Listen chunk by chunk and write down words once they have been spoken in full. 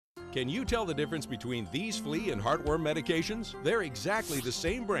Can you tell the difference between these flea and heartworm medications? They're exactly the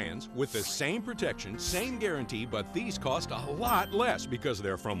same brands with the same protection, same guarantee, but these cost a lot less because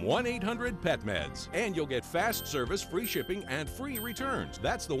they're from 1-800-PetMeds. And you'll get fast service, free shipping, and free returns.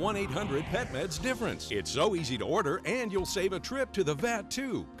 That's the 1-800-PetMeds difference. It's so easy to order, and you'll save a trip to the vet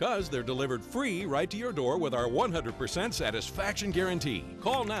too, because they're delivered free right to your door with our 100% satisfaction guarantee.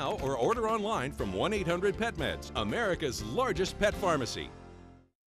 Call now or order online from 1-800-PetMeds, America's largest pet pharmacy.